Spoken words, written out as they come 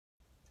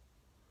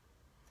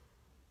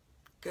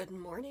Good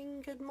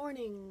morning, good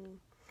morning.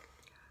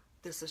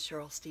 This is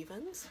Cheryl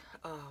Stevens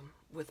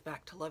with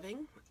Back to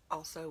Loving.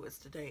 Also, it's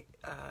today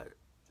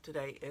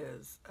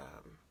is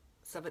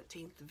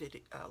 17th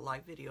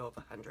live video of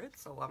 100,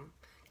 so I'm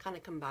kind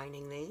of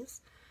combining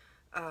these.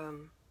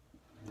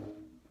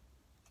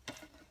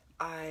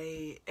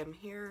 I am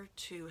here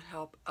to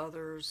help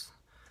others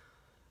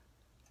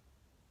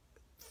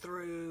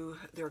through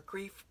their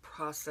grief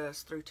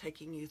process, through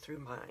taking you through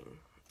mine.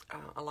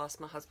 I lost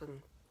my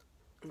husband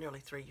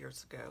nearly 3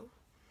 years ago,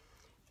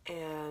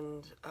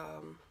 and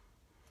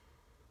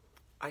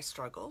I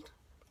struggled.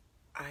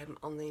 I'm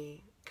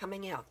only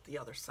coming out the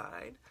other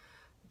side,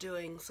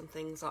 doing some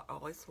things I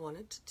always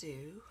wanted to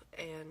do,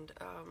 and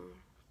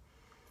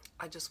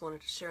I just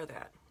wanted to share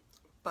that.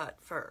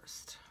 But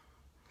first,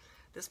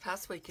 this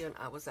past weekend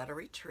I was at a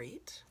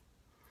retreat,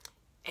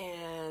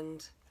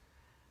 and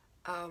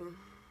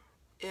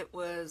it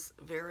was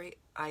very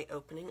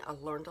eye-opening. I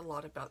learned a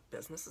lot about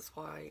business, is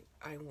why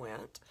I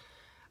went,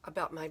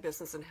 about my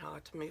business and how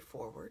to move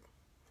forward.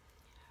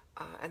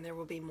 And there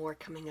will be more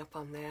coming up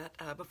on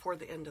that before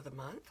the end of the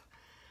month.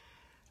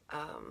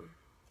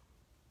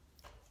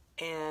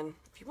 And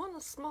if you want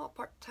a small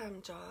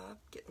part-time job,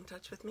 get in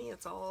touch with me.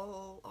 It's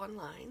all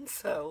online,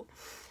 so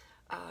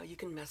you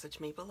can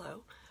message me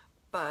below.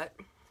 But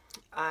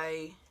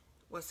I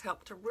was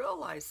helped to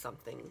realize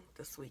something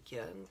this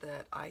weekend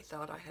that I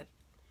thought I had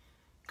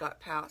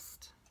got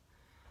past,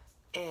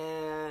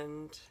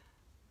 and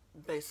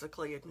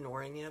basically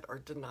ignoring it or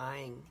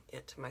denying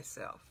it to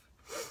myself.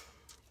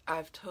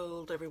 I've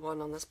told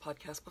everyone on this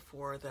podcast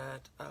before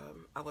that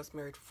I was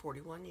married for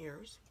 41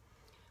 years.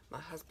 My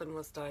husband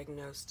was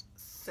diagnosed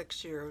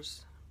 6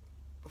 years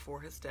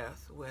before his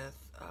death with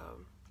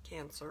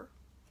cancer.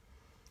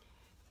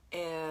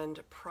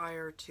 And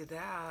prior to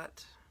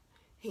that,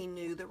 he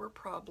knew there were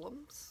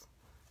problems.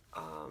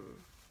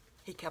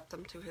 He kept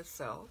them to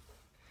himself.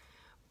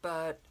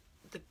 But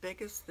the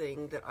biggest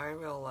thing that I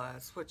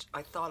realized, which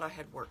I thought I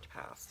had worked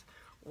past,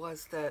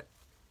 was that,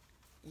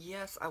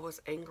 yes, I was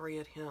angry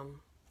at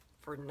him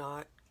for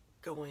not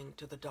going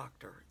to the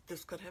doctor.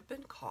 This could have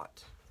been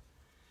caught.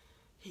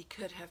 He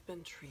could have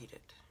been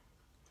treated,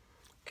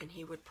 and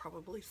he would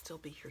probably still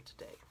be here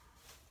today.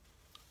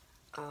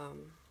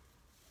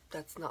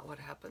 That's not what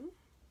happened.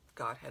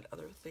 God had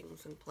other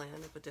things in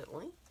plan,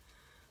 evidently.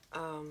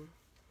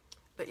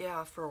 But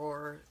yeah,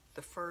 for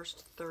the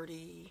first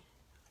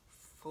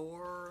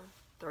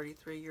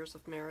 33 years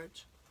of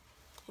marriage,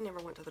 he never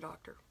went to the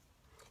doctor.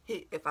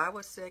 If I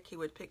was sick, he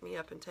would pick me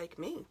up and take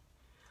me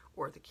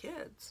or the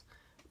kids,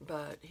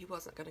 but he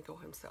wasn't going to go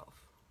himself.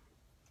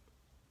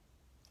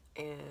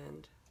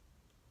 And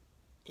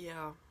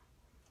yeah,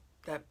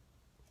 that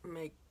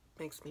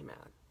makes me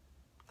mad.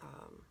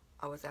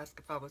 I was asked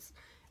if I was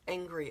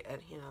angry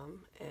at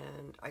him,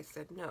 and I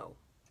said no,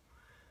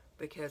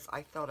 because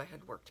I thought I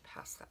had worked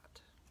past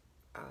that.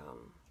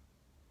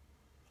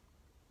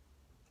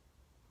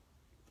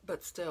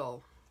 But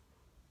still,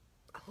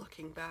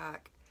 looking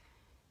back,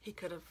 he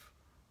could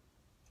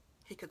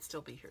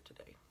still be here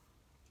today.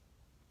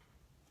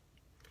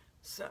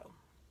 So,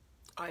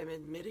 I'm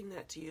admitting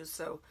that to you.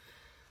 So,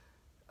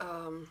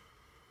 I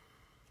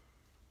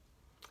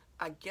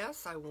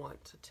guess I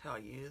want to tell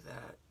you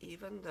that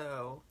even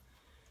though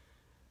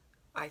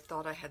I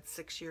thought I had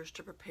 6 years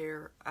to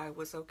prepare, I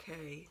was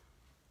okay.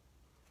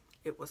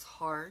 It was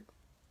hard.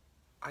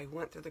 I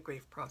went through the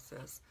grief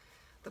process.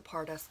 The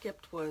part I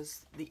skipped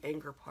was the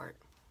anger part.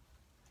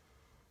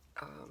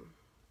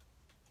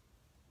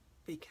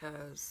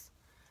 Because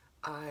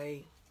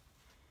I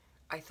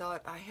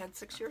thought I had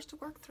 6 years to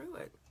work through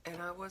it,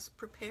 and I was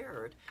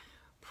prepared.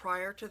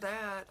 Prior to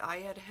that, I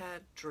had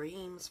had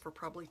dreams for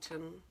probably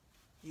 10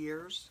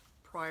 years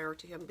prior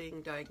to him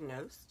being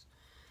diagnosed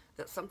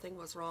that something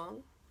was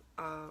wrong,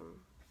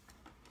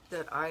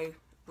 that I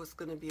was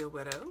going to be a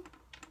widow.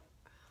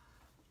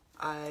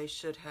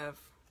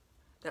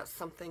 That's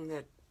something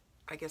that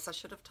I guess I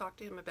should have talked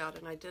to him about,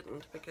 and I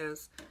didn't,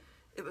 because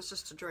it was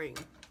just a dream,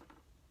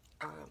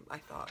 I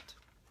thought.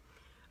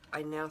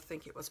 I now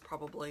think it was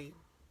probably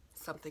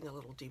something a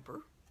little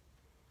deeper,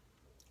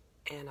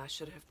 and I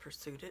should have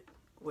pursued it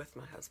with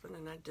my husband,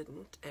 and I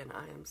didn't, and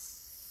I am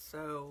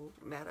so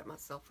mad at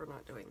myself for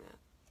not doing that.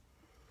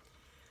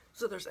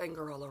 So there's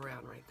anger all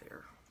around right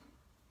there.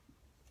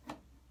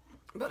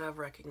 But I've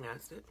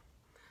recognized it.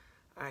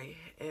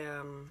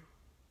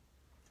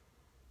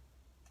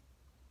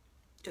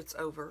 It's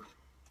over.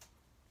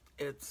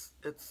 It's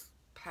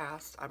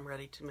past. I'm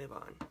ready to move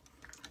on.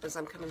 As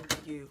I'm coming to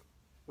you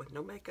with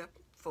no makeup,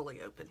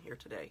 fully open here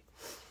today.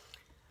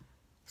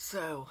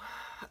 So,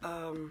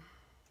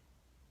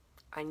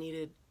 I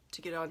needed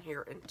to get on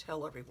here and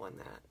tell everyone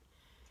that,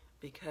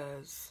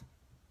 because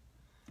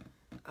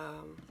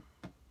I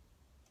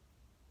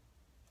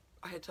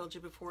had told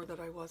you before that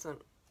I was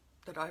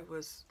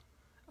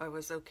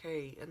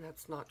okay, and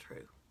that's not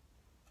true.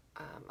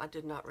 I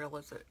did not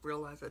realize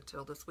it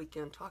till this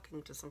weekend,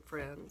 talking to some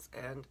friends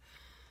and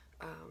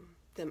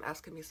them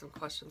asking me some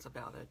questions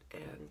about it,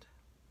 and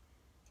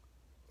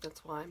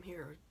that's why I'm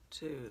here,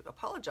 to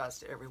apologize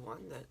to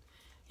everyone that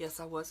Yes,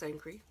 I was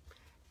angry.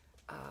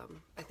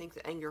 I think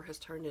the anger has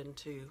turned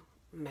into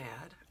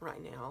mad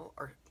right now,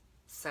 or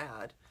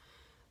sad,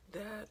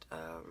 that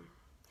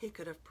he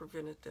could have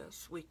prevented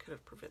this. We could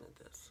have prevented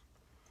this.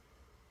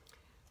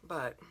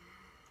 But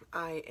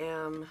I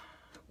am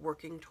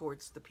working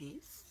towards the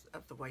peace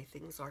of the way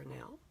things are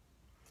now.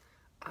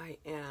 I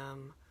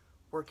am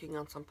working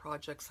on some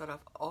projects that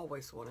I've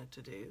always wanted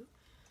to do,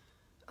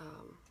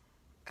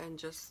 and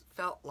just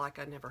felt like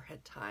I never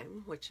had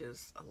time, which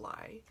is a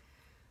lie.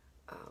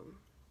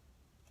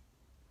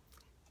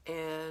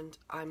 And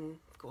I'm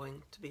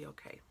going to be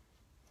okay.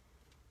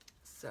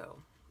 So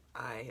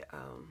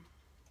I'm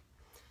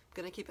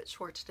going to keep it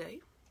short today.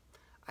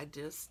 I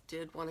just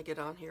did want to get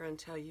on here and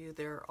tell you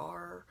there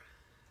are,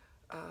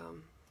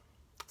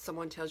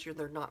 someone tells you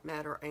they're not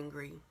mad or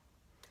angry,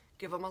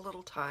 give them a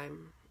little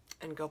time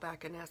and go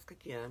back and ask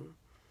again.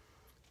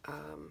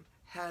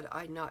 Had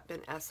I not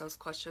been asked those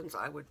questions,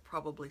 I would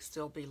probably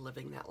still be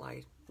living that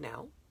life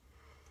now.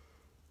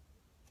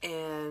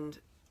 And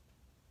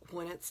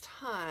when it's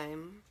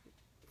time,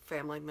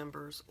 family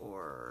members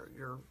or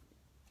your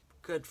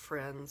good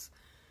friends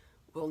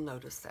will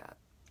notice that,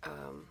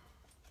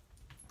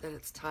 that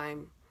it's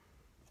time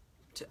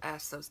to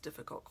ask those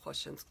difficult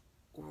questions.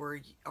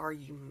 Are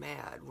you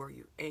mad? Were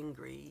you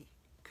angry?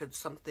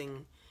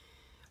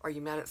 Are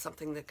you mad at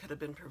something that could have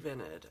been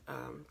prevented?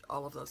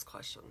 All of those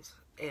questions.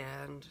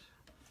 And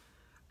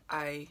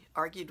I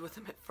argued with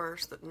him at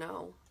first that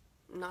no,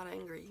 I'm not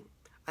angry.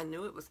 I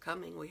knew it was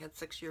coming. We had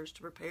 6 years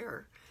to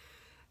prepare.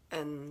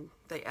 And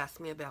they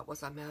asked me about,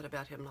 was I mad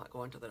about him not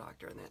going to the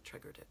doctor, and that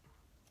triggered it.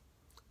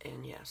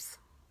 And yes,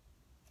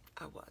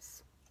 I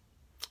was.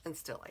 And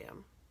still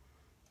am.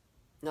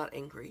 Not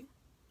angry.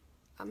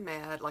 I'm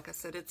mad. Like I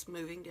said, it's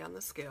moving down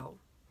the scale.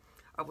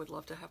 I would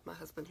love to have my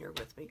husband here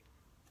with me,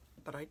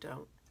 but I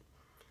don't.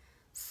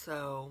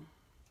 So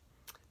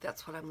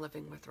that's what I'm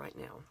living with right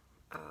now.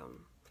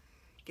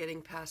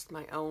 Getting past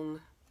my own,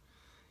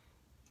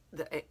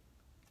 the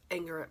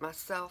anger at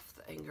myself,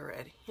 the anger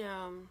at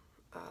him,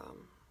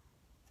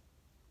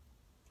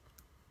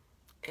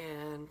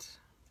 and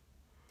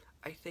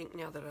I think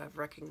now that I've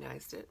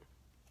recognized it,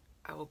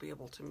 I will be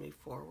able to move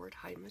forward.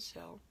 Hi,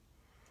 Michelle.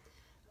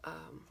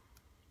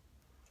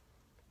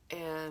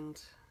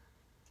 And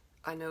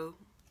I know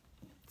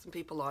some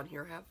people on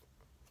here have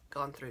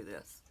gone through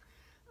this.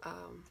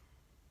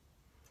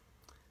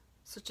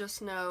 So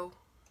just know,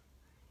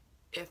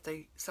 if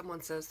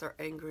someone says they're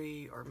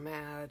angry or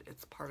mad,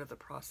 it's part of the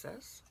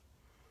process.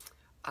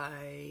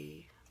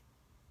 I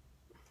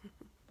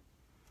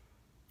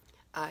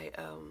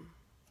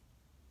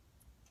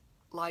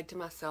lied to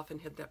myself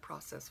and hid that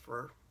process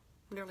for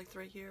nearly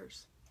 3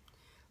 years.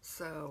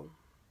 So,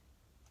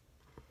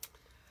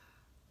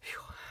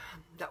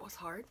 that was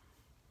hard.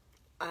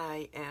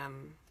 I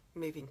am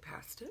moving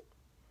past it.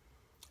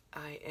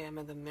 I am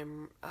in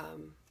the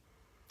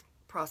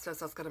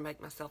process. I was going to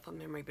make myself a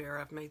memory bear.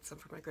 I've made some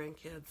for my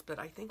grandkids, but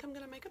I think I'm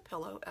going to make a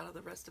pillow out of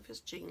the rest of his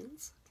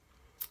jeans.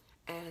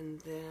 And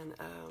then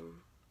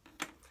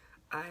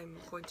I'm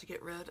going to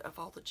get rid of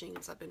all the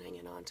jeans I've been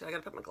hanging on to. I got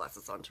to put my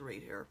glasses on to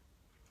read here.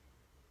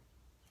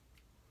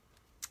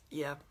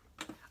 Yeah,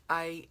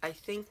 I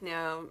think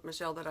now,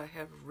 Michelle, that I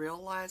have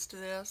realized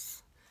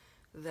this,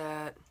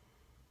 that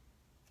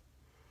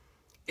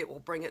it will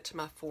bring it to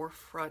my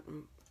forefront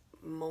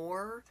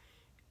more.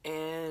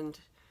 And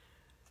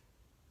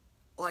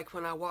like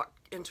when I walk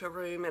into a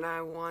room and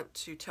I want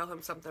to tell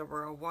him something,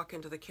 or I walk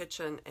into the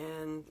kitchen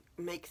and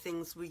make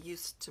things we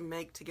used to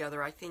make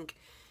together, I think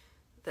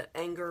that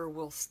anger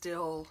will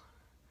still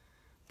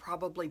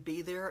probably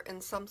be there in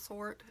some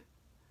sort.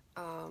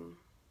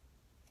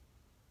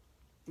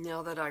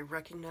 Now that I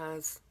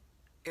recognize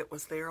it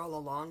was there all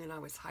along and I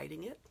was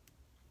hiding it,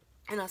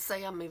 and I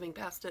say I'm moving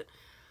past it,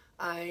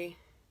 I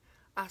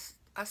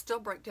still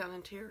break down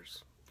in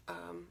tears.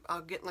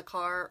 I'll get in the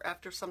car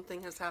after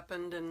something has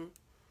happened and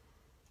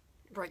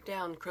break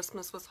down.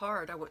 Christmas was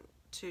hard. I went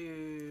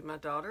to my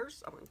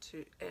daughter's.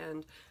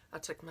 And I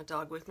took my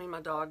dog with me.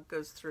 My dog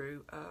goes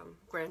through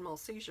grand mal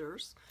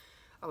seizures.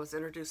 I was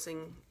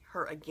introducing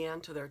her again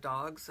to their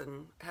dogs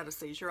and had a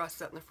seizure. I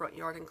sat in the front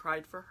yard and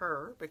cried for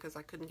her because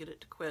I couldn't get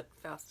it to quit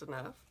fast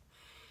enough.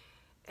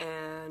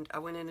 And I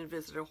went in and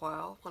visited a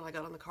while. When I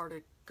got on the car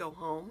to go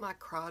home, I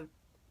cried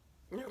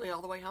nearly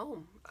all the way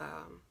home.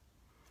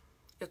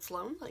 It's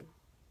lonely.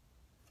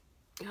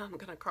 I'm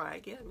going to cry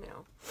again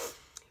now.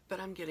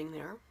 But I'm getting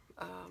there.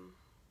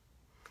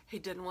 He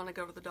didn't want to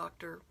go to the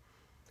doctor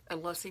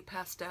unless he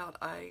passed out.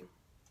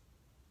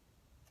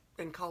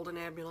 And called an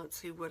ambulance.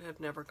 He would have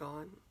never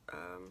gone.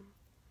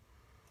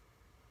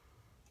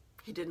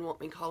 He didn't want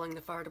me calling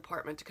the fire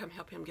department to come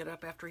help him get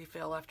up after he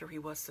fell, after he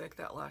was sick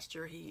that last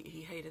year.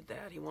 He hated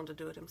that. He wanted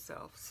to do it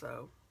himself.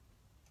 So,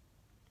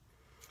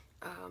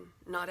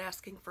 not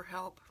asking for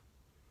help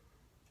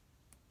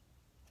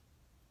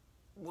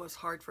was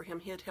hard for him.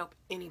 He'd help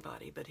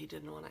anybody, but he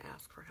didn't want to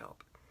ask for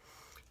help.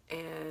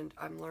 And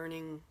I'm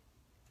learning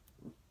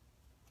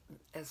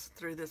as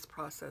through this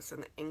process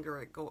and the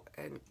anger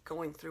and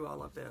going through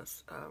all of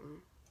this,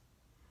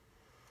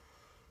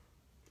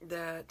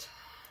 that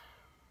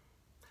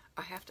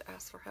I have to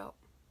ask for help.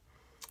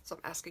 So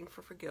I'm asking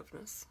for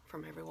forgiveness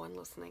from everyone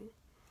listening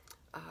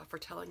for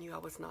telling you I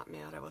was not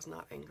mad, I was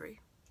not angry.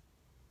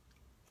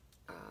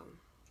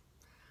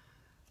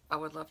 I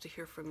would love to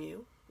hear from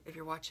you. If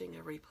you're watching a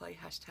replay,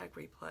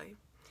 #replay.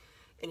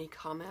 Any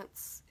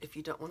comments, if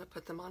you don't want to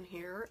put them on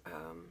here,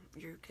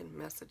 you can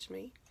message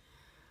me.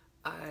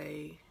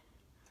 I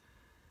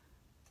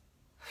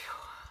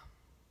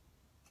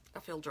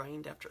feel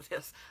drained after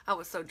this. I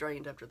was so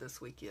drained after this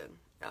weekend.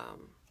 I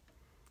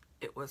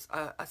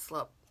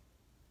slept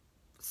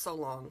so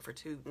long for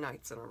 2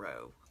 nights in a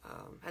row.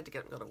 Had to get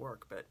up and go to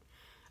work, but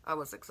I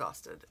was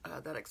exhausted.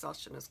 That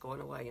exhaustion is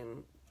going away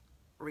and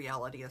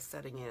reality is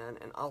setting in,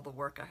 and all the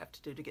work I have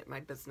to do to get my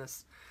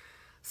business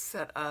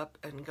set up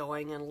and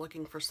going, and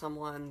looking for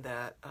someone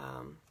that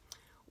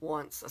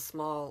wants a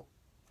small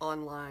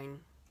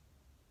online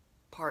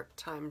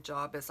part-time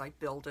job as I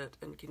build it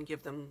and can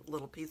give them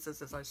little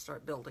pieces as I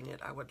start building it.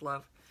 I would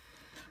love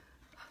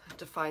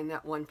to find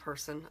that one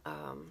person.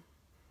 And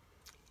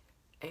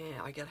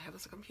I gotta have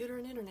a computer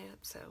and internet,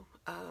 so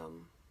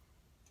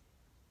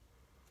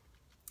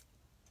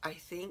I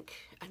think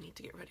I need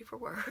to get ready for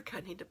work.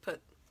 I need to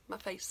put my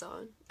face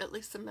on, at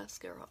least some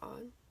mascara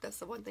on. That's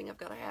the one thing I've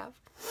got to have.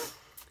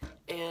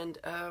 And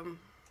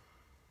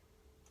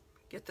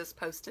get this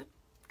posted,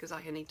 because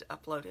I need to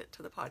upload it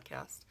to the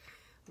podcast.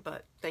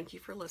 But thank you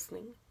for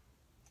listening.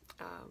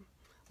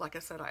 Like I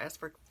said, I asked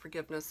for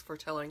forgiveness for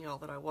telling y'all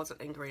that I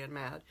wasn't angry and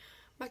mad,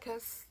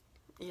 because,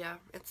 yeah,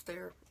 it's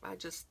there. I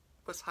just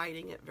was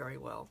hiding it very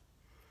well.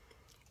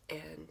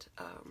 And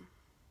I'm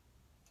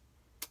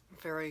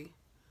very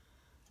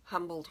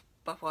humbled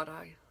by what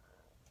I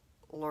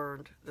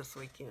learned this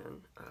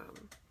weekend.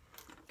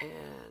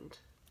 And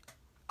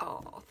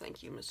oh,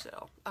 thank you,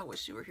 Michelle. I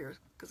wish you were here,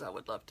 because I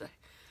would love to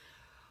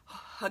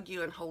hug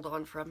you and hold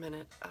on for a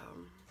minute.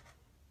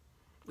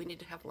 We need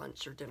to have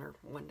lunch or dinner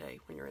one day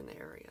when you're in the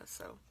area.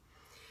 So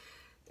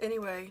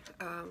anyway,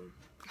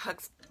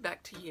 hugs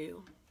back to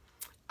you.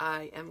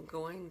 I am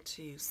going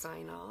to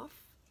sign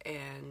off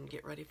and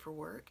get ready for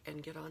work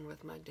and get on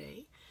with my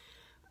day.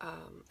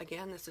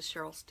 Again, this is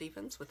Cheryl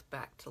Stevens with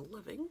Back to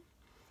Living.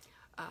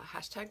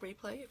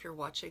 #replay if you're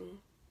watching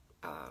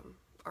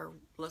or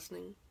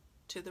listening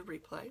to the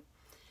replay.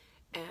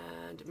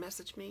 And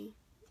message me.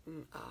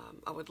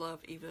 I would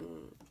love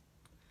even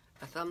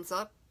a thumbs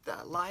up,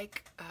 a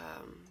like,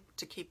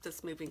 to keep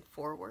this moving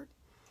forward,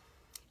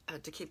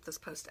 to keep this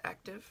post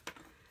active.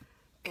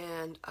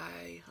 And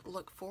I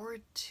look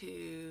forward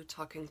to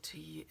talking to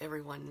you,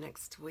 everyone,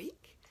 next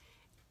week.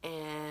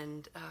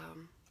 And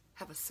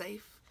have a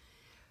safe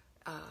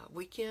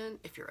weekend.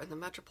 If you're in the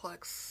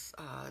Metroplex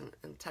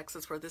in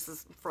Texas, where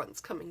this front's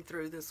coming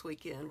through this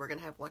weekend, we're going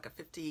to have like a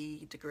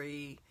 40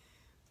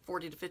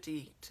 to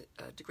 50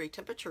 degree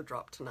temperature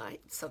drop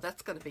tonight. So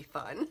that's going to be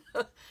fun.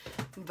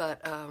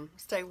 But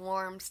stay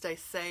warm, stay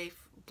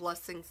safe.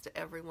 Blessings to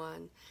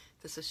everyone.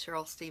 This is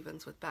Cheryl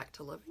Stevens with Back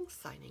to Living,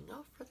 signing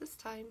off for this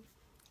time.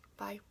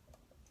 Bye.